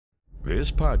This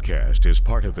podcast is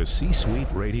part of the C-Suite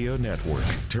Radio Network,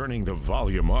 turning the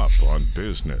volume up on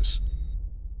business.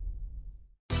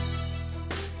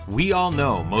 We all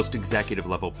know most executive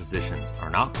level positions are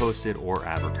not posted or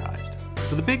advertised.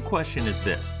 So the big question is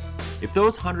this: if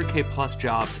those 100K plus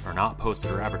jobs are not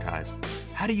posted or advertised,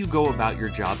 how do you go about your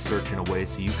job search in a way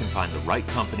so you can find the right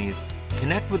companies,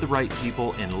 connect with the right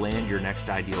people, and land your next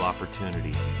ideal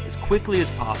opportunity as quickly as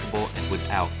possible and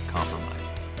without compromise?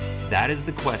 That is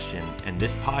the question, and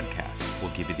this podcast will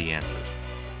give you the answers.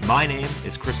 My name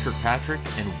is Chris Kirkpatrick,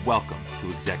 and welcome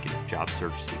to Executive Job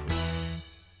Search Secrets.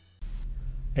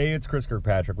 Hey, it's Chris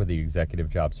Kirkpatrick with the Executive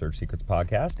Job Search Secrets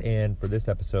podcast, and for this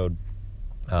episode,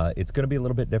 it's going to be a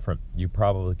little bit different. You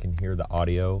probably can hear the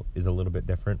audio is a little bit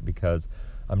different because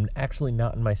I'm actually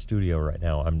not in my studio right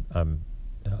now. I'm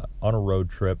on a road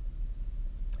trip,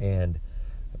 and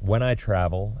when I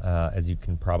travel, as you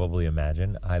can probably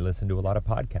imagine, I listen to a lot of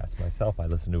podcasts myself. I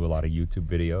listen to a lot of YouTube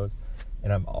videos,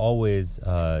 and I'm always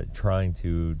trying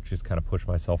to just kind of push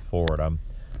myself forward.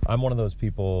 I'm one of those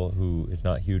people who is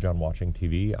not huge on watching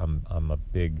TV. I'm a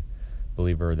big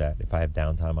believer that if I have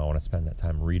downtime, I want to spend that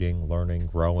time reading, learning,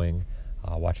 growing,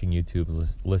 watching YouTube,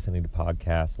 listening to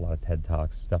podcasts, a lot of TED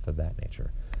Talks, stuff of that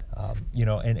nature.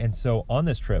 And so on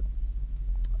this trip,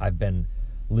 I've been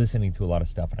listening to a lot of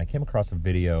stuff, and I came across a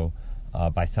video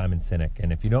by Simon Sinek.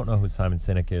 And if you don't know who Simon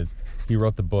Sinek is, he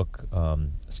wrote the book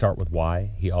Start With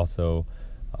Why. He also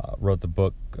wrote the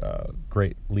book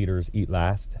Great Leaders Eat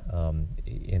Last,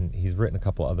 and he's written a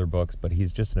couple other books, but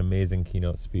he's just an amazing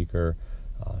keynote speaker.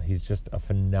 He's just a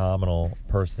phenomenal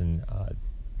person,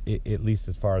 at least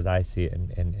as far as I see it,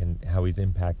 and how he's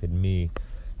impacted me.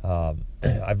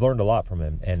 I've learned a lot from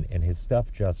him, and his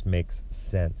stuff just makes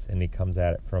sense, and he comes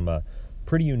at it from a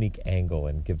pretty unique angle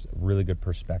and gives really good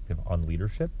perspective on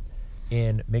leadership.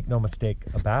 And make no mistake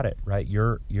about it, right?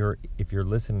 If you're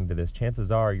listening to this,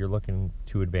 chances are you're looking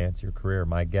to advance your career.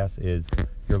 My guess is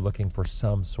you're looking for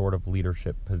some sort of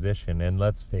leadership position. And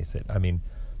let's face it, I mean,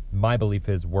 my belief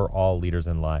is we're all leaders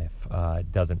in life.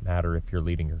 It doesn't matter if you're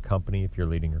leading your company, if you're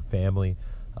leading your family,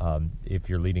 if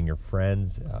you're leading your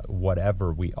friends,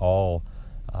 whatever. We all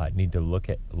need to look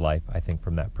at life, I think,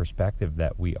 from that perspective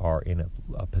that we are in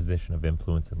a position of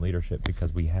influence and leadership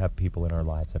because we have people in our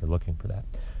lives that are looking for that.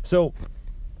 So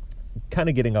kind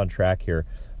of getting on track here,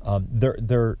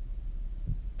 there's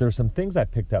some things I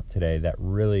picked up today that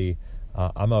really,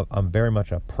 I'm very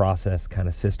much a process kind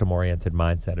of system-oriented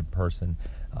mindseted person,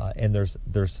 and there's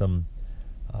some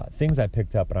things I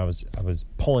picked up, and I was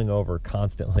pulling over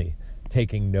constantly,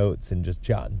 taking notes and just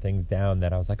jotting things down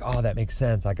that I was like, oh, that makes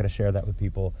sense. I got to share that with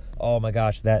people. Oh my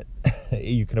gosh, that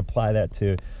you can apply that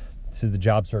to the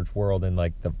job search world and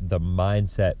like the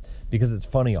mindset, because it's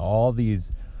funny, there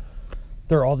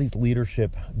are all these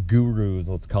leadership gurus,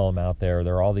 let's call them, out there.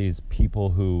 There are all these people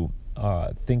who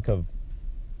think of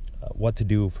what to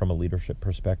do from a leadership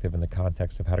perspective in the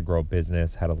context of how to grow a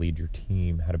business, how to lead your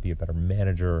team, how to be a better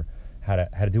manager, how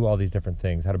to do all these different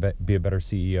things, how to be a better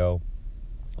CEO.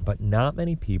 But not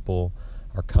many people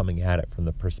are coming at it from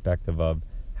the perspective of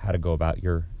how to go about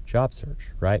your job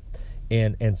search, right?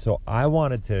 And so I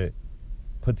wanted to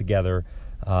put together,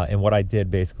 and what I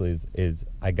did basically is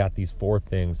I got these 4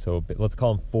 things. So let's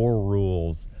call them 4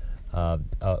 rules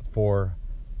for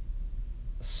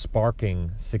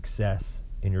sparking success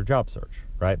in your job search,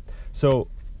 right? So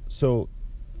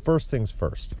first things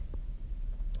first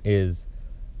is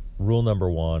rule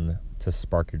number 1 to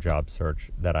spark your job search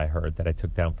that I heard, that I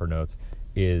took down for notes,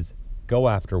 is go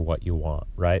after what you want,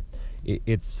 right?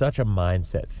 It's such a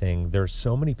mindset thing. There's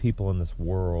so many people in this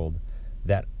world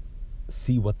that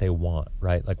see what they want,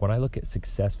 right? Like when I look at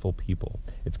successful people,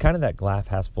 it's kind of that glass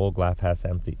half full, glass half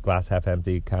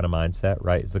empty kind of mindset,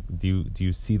 right? Do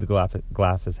you see the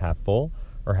glass as half full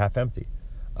or half empty?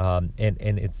 And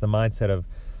it's the mindset of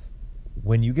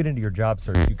when you get into your job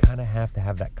search, you kind of have to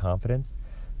have that confidence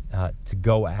to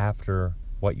go after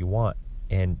what you want.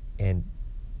 And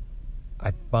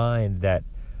I find that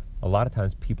a lot of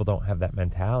times people don't have that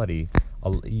mentality.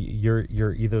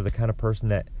 You're either the kind of person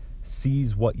that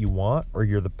sees what you want, or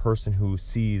you're the person who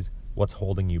sees what's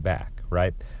holding you back,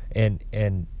 right? And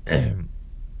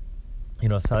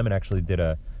Simon actually did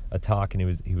a talk,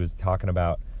 and he was talking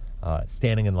about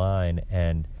standing in line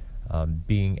and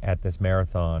being at this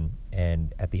marathon,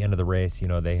 and at the end of the race,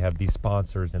 they have these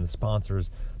sponsors, and the sponsors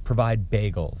provide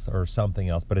bagels or something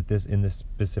else, but in this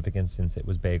specific instance, it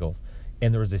was bagels.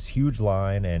 And there was this huge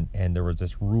line, and there was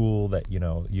this rule that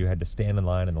you had to stand in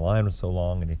line, and the line was so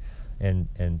long,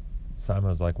 and Simon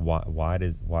was like, why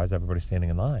is everybody standing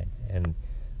in line? And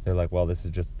they're like, well, this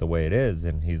is just the way it is.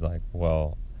 And he's like,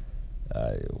 well,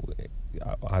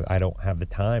 I don't have the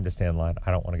time to stand in line.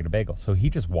 I don't want to get a bagel. So he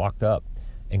just walked up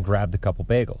and grabbed a couple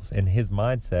bagels. And his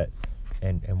mindset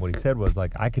and what he said was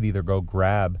like, I could either go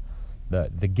grab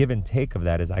the give and take of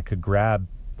that is I could grab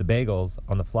the bagels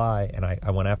on the fly, and I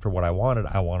went after what I wanted.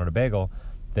 I wanted a bagel.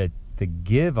 The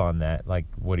give on that, like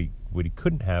what he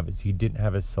couldn't have is he didn't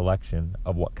have his selection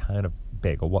of what kind of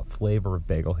bagel, what flavor of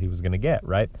bagel he was going to get,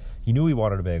 right? He knew he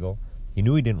wanted a bagel. He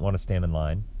knew he didn't want to stand in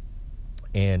line.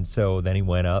 And so then he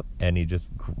went up and he just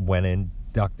went in,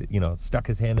 ducked it, stuck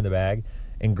his hand in the bag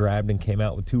and grabbed and came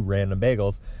out with 2 random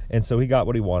bagels. And so he got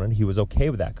what he wanted. He was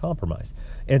okay with that compromise.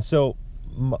 And so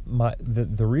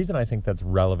the reason I think that's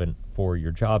relevant for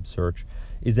your job search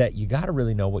is that you got to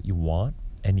really know what you want,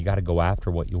 and you got to go after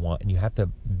what you want, and you have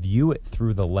to view it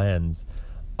through the lens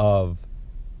of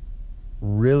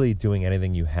really doing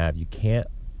anything you have. You can't,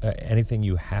 anything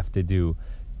you have to do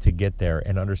to get there,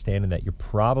 and understanding that you're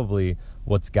probably,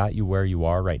 what's got you where you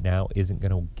are right now isn't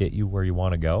going to get you where you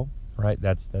want to go, right?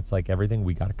 That's like everything.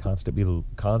 We got to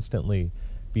constantly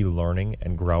be learning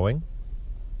and growing.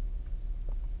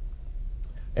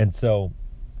 And so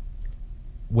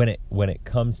when it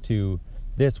comes to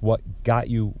this, what got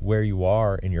you where you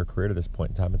are in your career to this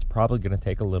point in time, it's probably going to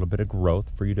take a little bit of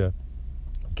growth for you to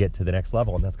get to the next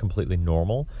level, and that's completely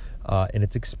normal, and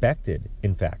it's expected,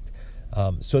 in fact.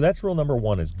 So that's rule number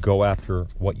 1, is go after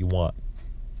what you want.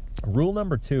 Rule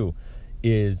number 2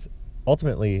 is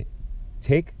ultimately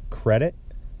take credit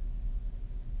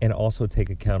and also take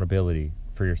accountability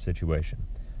for your situation.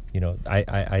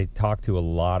 I talk to a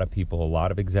lot of people, a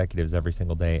lot of executives every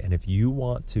single day, and if you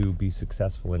want to be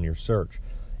successful in your search,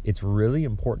 it's really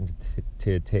important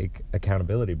to take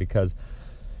accountability, because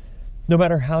no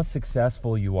matter how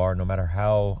successful you are, no matter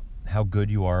how good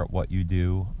you are at what you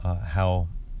do, how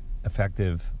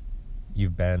effective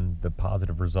you've been, the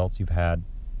positive results you've had,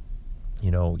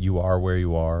 you are where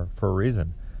you are for a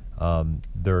reason.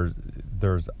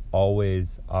 There's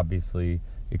always, obviously,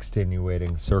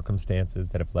 extenuating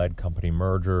circumstances that have led company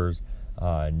mergers,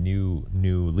 new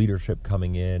leadership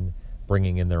coming in,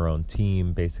 bringing in their own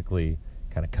team, basically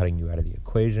kind of cutting you out of the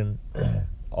equation,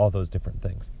 all those different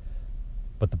things.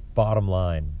 But the bottom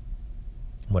line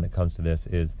when it comes to this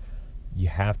is you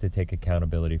have to take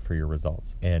accountability for your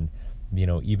results. And,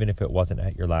 even if it wasn't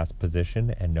at your last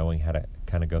position, and knowing how to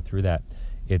kind of go through that,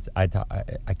 I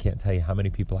can't tell you how many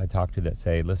people I talk to that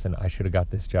say, listen, I should have got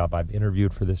this job. I've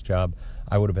interviewed for this job.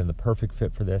 I would have been the perfect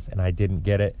fit for this, and I didn't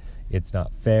get it. It's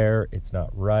not fair. It's not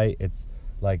right. It's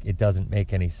like, it doesn't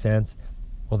make any sense.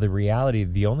 Well, the reality,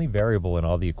 the only variable in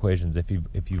all the equations, if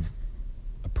you've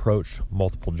approached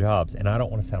multiple jobs, and I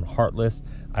don't want to sound heartless,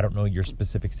 I don't know your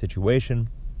specific situation,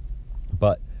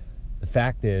 but the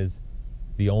fact is,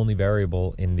 the only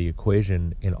variable in the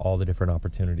equation in all the different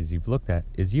opportunities you've looked at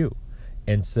is you.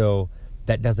 And so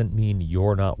that doesn't mean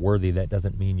you're not worthy. That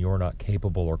doesn't mean you're not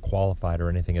capable or qualified or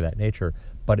anything of that nature.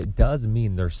 But it does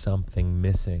mean there's something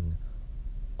missing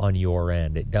on your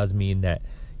end. It does mean that,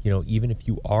 even if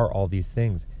you are all these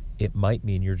things, it might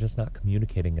mean you're just not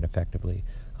communicating it effectively.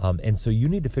 And so you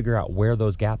need to figure out where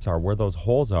those gaps are, where those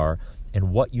holes are,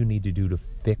 and what you need to do to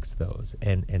fix those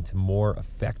and to more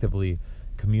effectively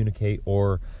communicate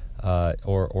or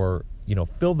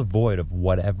fill the void of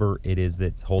whatever it is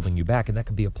that's holding you back. And that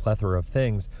could be a plethora of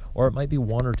things, or it might be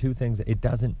 1 or 2 things. It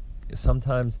doesn't,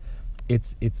 sometimes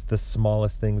it's the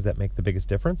smallest things that make the biggest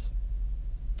difference,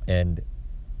 and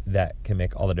that can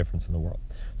make all the difference in the world.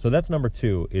 So that's number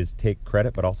 2, is take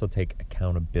credit, but also take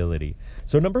accountability.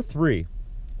 So number 3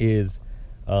 is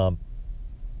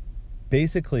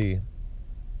basically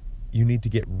you need to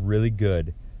get really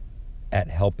good at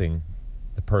helping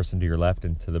the person to your left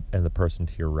and the person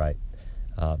to your right.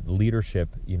 Leadership,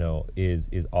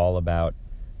 is all about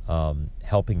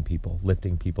helping people,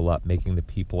 lifting people up, making the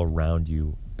people around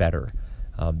you better.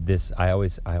 I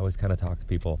always kind of talk to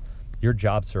people. Your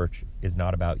job search is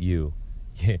not about you.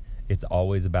 It's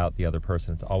always about the other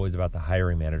person. It's always about the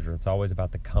hiring manager. It's always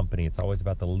about the company. It's always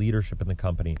about the leadership in the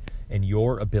company and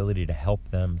your ability to help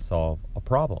them solve a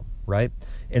problem, right?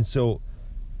 And so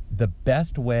the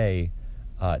best way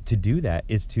to do that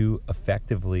is to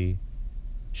effectively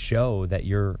show that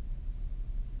you're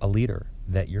a leader,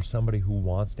 that you're somebody who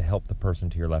wants to help the person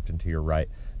to your left and to your right,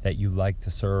 that you like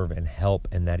to serve and help,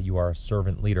 and that you are a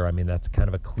servant leader. I mean, that's kind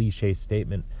of a cliche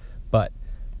statement, but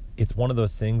it's one of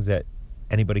those things that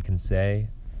anybody can say,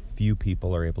 few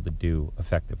people are able to do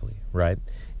effectively, right?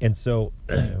 And so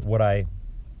what I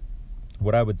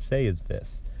would say is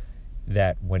this,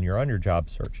 that when you're on your job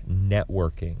search,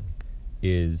 networking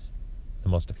is the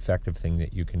most effective thing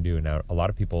that you can do. Now, a lot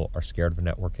of people are scared of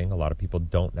networking. A lot of people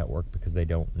don't network because they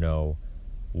don't know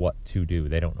what to do.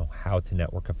 They don't know how to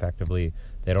network effectively.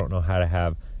 They don't know how to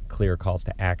have clear calls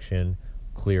to action,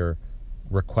 clear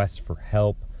requests for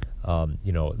help.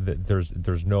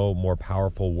 There's no more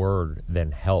powerful word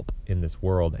than help in this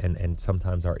world. And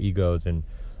sometimes our egos and,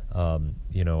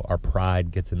 our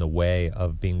pride gets in the way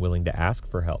of being willing to ask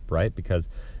for help, right? Because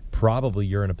probably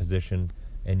you're in a position,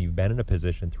 and you've been in a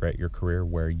position throughout your career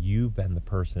where you've been the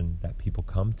person that people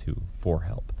come to for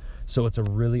help. So it's a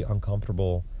really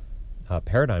uncomfortable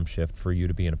paradigm shift for you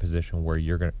to be in a position where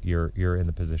you're in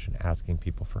the position asking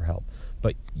people for help.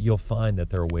 But you'll find that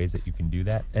there are ways that you can do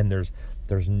that, and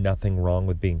there's nothing wrong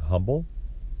with being humble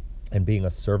and being a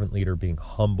servant leader, being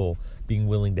humble, being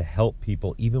willing to help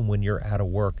people even when you're out of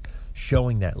work,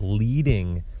 showing that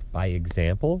leading by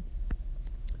example.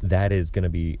 That is going to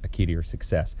be a key to your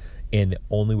success. And the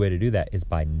only way to do that is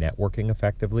by networking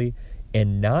effectively,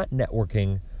 and not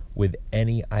networking with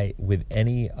any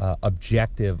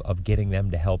objective of getting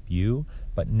them to help you,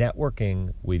 but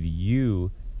networking with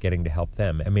you getting to help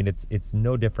them. I mean, it's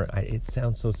no different. It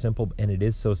sounds so simple, and it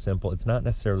is so simple. It's not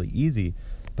necessarily easy,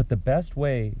 but the best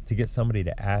way to get somebody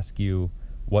to ask you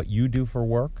what you do for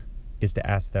work is to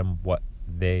ask them what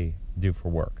they do for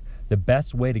work. The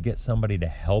best way to get somebody to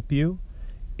help you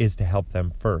is to help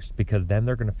them first, because then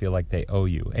they're going to feel like they owe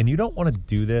you. And you don't want to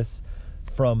do this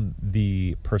from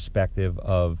the perspective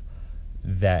of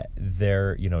that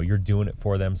you're doing it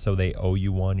for them so they owe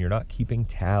you one. You're not keeping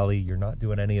tally. You're not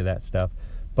doing any of that stuff,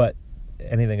 but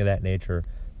anything of that nature.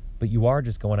 But you are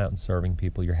just going out and serving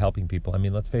people. You're helping people. I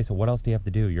mean, let's face it, what else do you have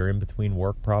to do? You're in between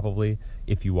work probably.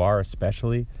 If you are,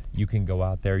 especially, you can go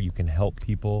out there, you can help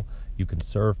people, you can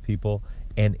serve people,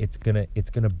 and it's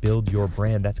gonna build your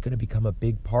brand. That's gonna become a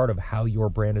big part of how your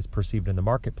brand is perceived in the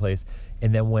marketplace.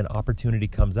 And then when opportunity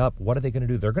comes up, what are they gonna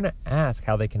do? They're gonna ask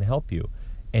how they can help you.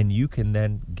 And you can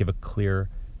then give a clear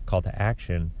call to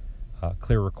action,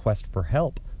 clear request for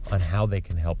help on how they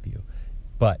can help you.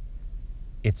 But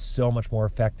it's so much more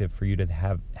effective for you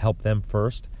to help them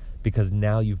first, because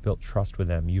now you've built trust with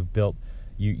them.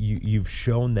 You've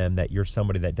shown them that you're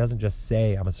somebody that doesn't just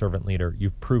say, I'm a servant leader.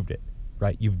 You've proved it,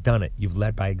 right? You've done it. You've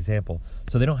led by example.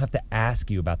 So they don't have to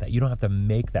ask you about that. You don't have to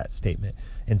make that statement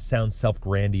and sound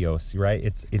self-grandiose, right?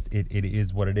 It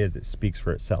is what it is. It speaks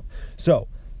for itself. So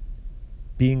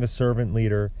being a servant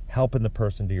leader, helping the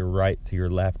person to your right, to your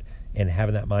left, and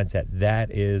having that mindset, that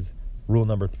is rule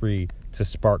number 3 to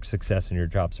spark success in your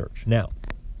job search. Now,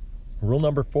 rule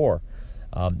number 4,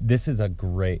 this is a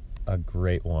great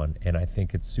one, and I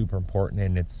think it's super important,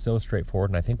 and it's so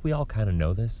straightforward, and I think we all kind of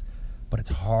know this, but it's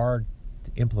hard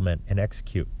to implement and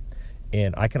execute.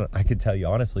 And I can tell you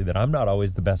honestly that I'm not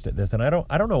always the best at this, and I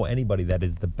don't know anybody that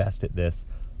is the best at this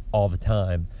all the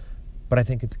time, but I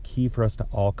think it's key for us to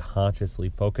all consciously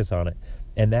focus on it,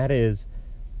 and that is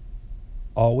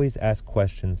always ask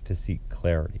questions to seek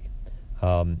clarity.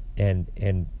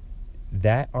 And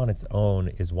that on its own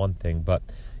is one thing, but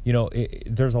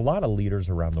there's a lot of leaders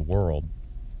around the world,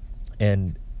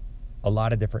 and a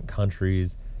lot of different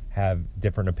countries have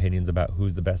different opinions about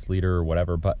who's the best leader or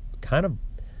whatever, but kind of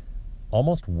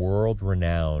almost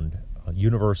world-renowned,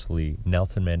 universally,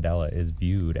 Nelson Mandela is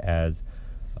viewed as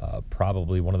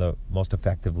probably one of the most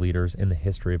effective leaders in the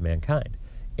history of mankind.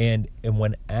 And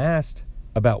when asked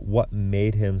about what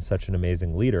made him such an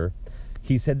amazing leader,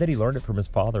 he said that he learned it from his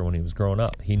father when he was growing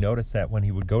up. He noticed that when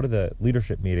he would go to the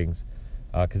leadership meetings,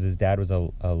 because his dad was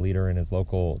a leader in his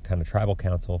local kind of tribal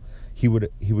council, he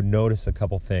would notice a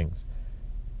couple things.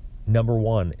 Number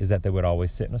one is that they would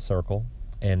always sit in a circle,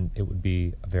 and it would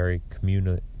be a very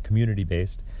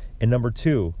community-based. And number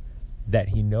two, that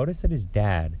he noticed that his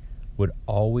dad would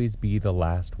always be the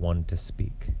last one to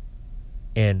speak.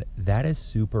 And that is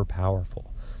super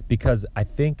powerful, because I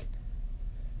think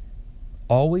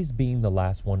always being the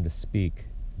last one to speak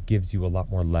gives you a lot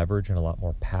more leverage and a lot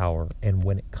more power. And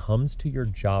when it comes to your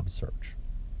job search,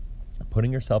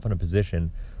 putting yourself in a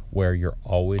position where you're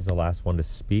always the last one to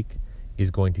speak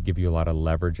is going to give you a lot of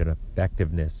leverage and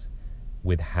effectiveness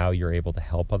with how you're able to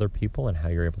help other people and how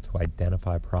you're able to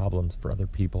identify problems for other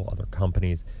people, other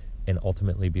companies, and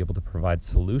ultimately be able to provide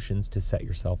solutions to set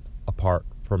yourself apart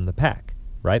from the pack,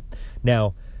 right?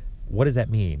 Now, what does that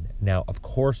mean? Now, of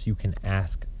course, you can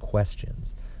ask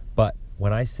questions, but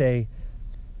when I say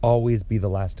always be the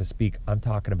last to speak, I'm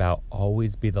talking about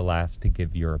always be the last to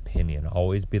give your opinion,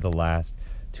 always be the last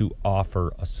to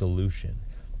offer a solution.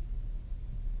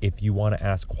 If you want to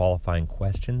ask qualifying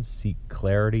questions, seek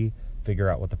clarity, figure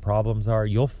out what the problems are,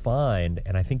 you'll find,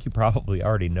 and I think you probably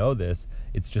already know this,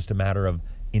 it's just a matter of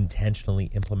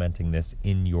intentionally implementing this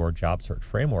in your job search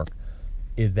framework,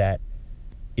 is that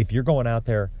if you're going out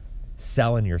there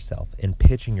selling yourself and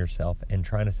pitching yourself and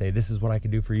trying to say, this is what I can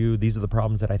do for you. These are the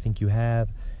problems that I think you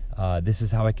have. This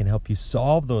is how I can help you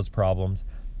solve those problems.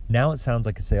 Now it sounds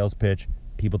like a sales pitch.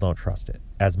 People don't trust it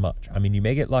as much. I mean, you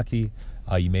may get lucky.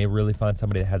 You may really find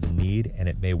somebody that has a need and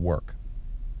it may work.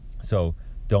 So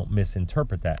don't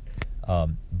misinterpret that.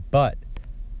 But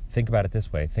think about it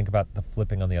this way. Think about the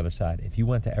flipping on the other side. If you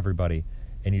went to everybody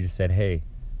and you just said, hey,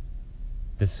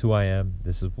 this is who I am.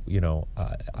 This is,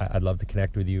 I'd love to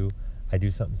connect with you. I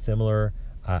do something similar.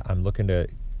 I'm looking to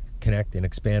connect and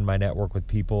expand my network with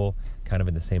people kind of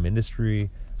in the same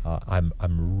industry.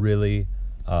 I'm really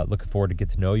looking forward to get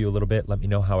to know you a little bit. Let me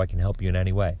know how I can help you in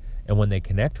any way. And when they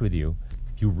connect with you,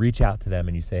 you reach out to them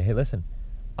and you say, hey, listen,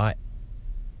 I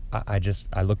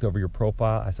looked over your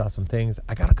profile. I saw some things.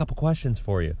 I got a couple questions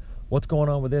for you. What's going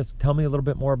on with this? Tell me a little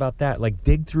bit more about that. Like,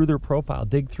 dig through their profile,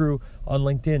 dig through on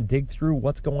LinkedIn, dig through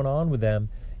what's going on with them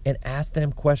and ask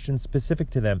them questions specific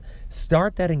to them.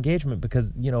 Start that engagement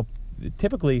because,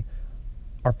 typically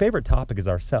our favorite topic is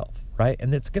ourself, right?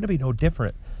 And it's going to be no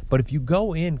different. But if you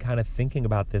go in kind of thinking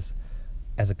about this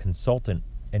as a consultant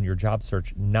and your job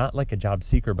search, not like a job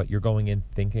seeker, but you're going in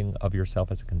thinking of yourself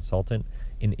as a consultant,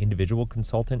 an individual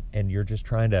consultant, and you're just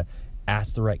trying to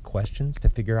ask the right questions to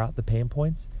figure out the pain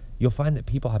points, you'll find that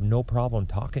people have no problem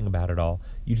talking about it all.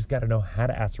 You just got to know how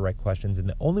to ask the right questions. And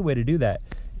the only way to do that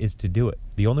is to do it.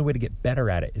 The only way to get better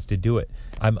at it is to do it.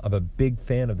 I'm a big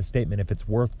fan of the statement, if it's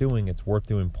worth doing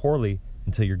poorly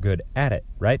until you're good at it,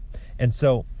 right? And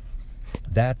so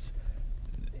that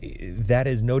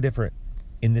is no different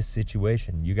in this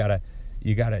situation. You gotta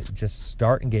just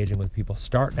start engaging with people,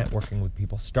 start networking with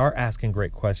people, start asking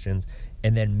great questions,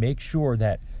 and then make sure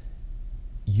that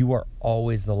you are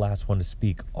always the last one to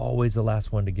speak, always the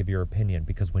last one to give your opinion,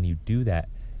 because when you do that,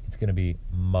 it's going to be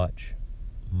much,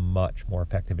 much more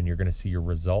effective, and you're going to see your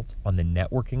results on the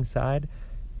networking side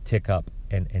tick up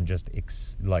and just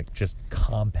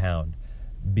compound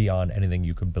beyond anything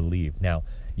you could believe. Now,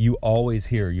 you always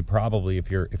hear, you probably, if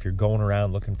you're going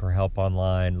around looking for help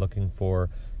online, looking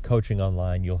for coaching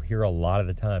online, you'll hear a lot of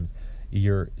the times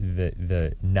the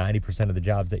 90% of the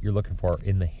jobs that you're looking for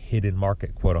in the hidden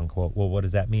market, quote unquote. Well, what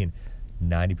does that mean?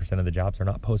 90% of the jobs are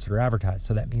not posted or advertised.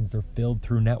 So that means they're filled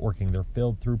through networking. They're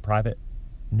filled through private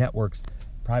networks,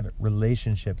 private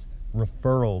relationships,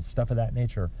 referrals, stuff of that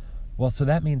nature. Well, so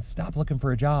that means stop looking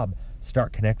for a job.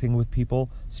 Start connecting with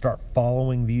people. Start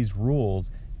following these rules.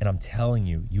 And I'm telling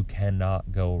you, you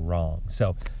cannot go wrong.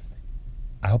 So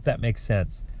I hope that makes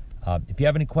sense. If you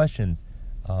have any questions,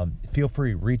 feel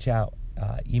free, reach out.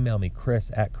 Email me,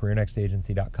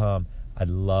 chris@careernextagency.com. I'd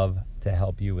love to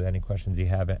help you with any questions you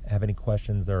have. Have any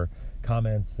questions or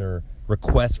comments or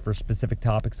requests for specific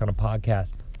topics on a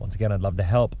podcast? Once again, I'd love to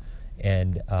help.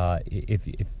 And if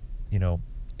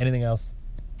anything else,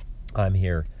 I'm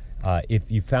here.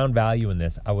 If you found value in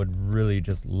this, I would really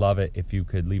just love it if you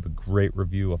could leave a great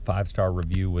review, a 5-star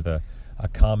review with a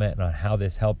comment on how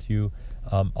this helped you.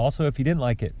 Also, if you didn't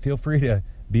like it, feel free to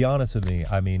be honest with me.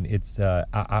 I mean, it's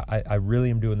I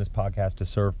really am doing this podcast to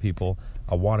serve people.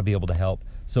 I want to be able to help.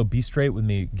 So be straight with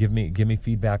me. Give me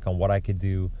feedback on what I could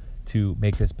do to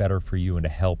make this better for you and to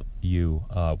help you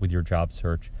with your job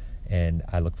search. And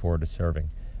I look forward to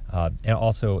serving. And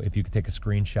also, if you could take a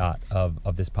screenshot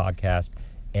of this podcast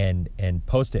and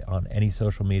post it on any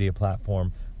social media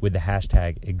platform with the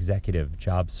hashtag Executive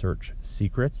Job Search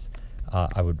Secrets,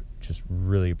 I would just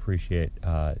really appreciate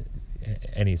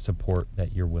any support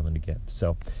that you're willing to give.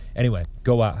 So anyway,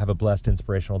 go out, have a blessed,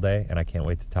 inspirational day, and I can't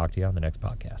wait to talk to you on the next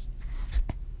podcast.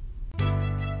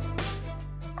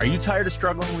 Are you tired of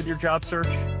struggling with your job search?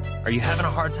 Are you having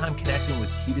a hard time connecting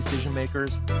with key decision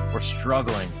makers, or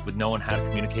struggling with knowing how to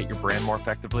communicate your brand more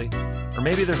effectively? Or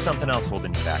maybe there's something else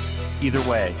holding you back. Either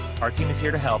way, our team is here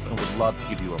to help and would love to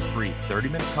give you a free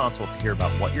 30-minute consult to hear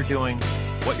about what you're doing,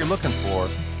 what you're looking for,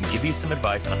 and give you some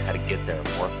advice on how to get there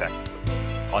more effectively.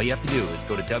 All you have to do is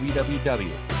go to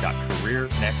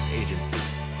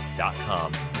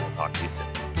www.careernextagency.com, and we'll talk to you soon.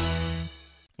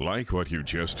 Like what you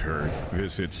just heard,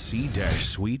 visit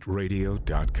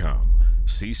c-suiteradio.com.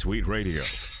 C-Suite Radio,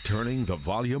 turning the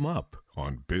volume up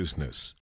on business.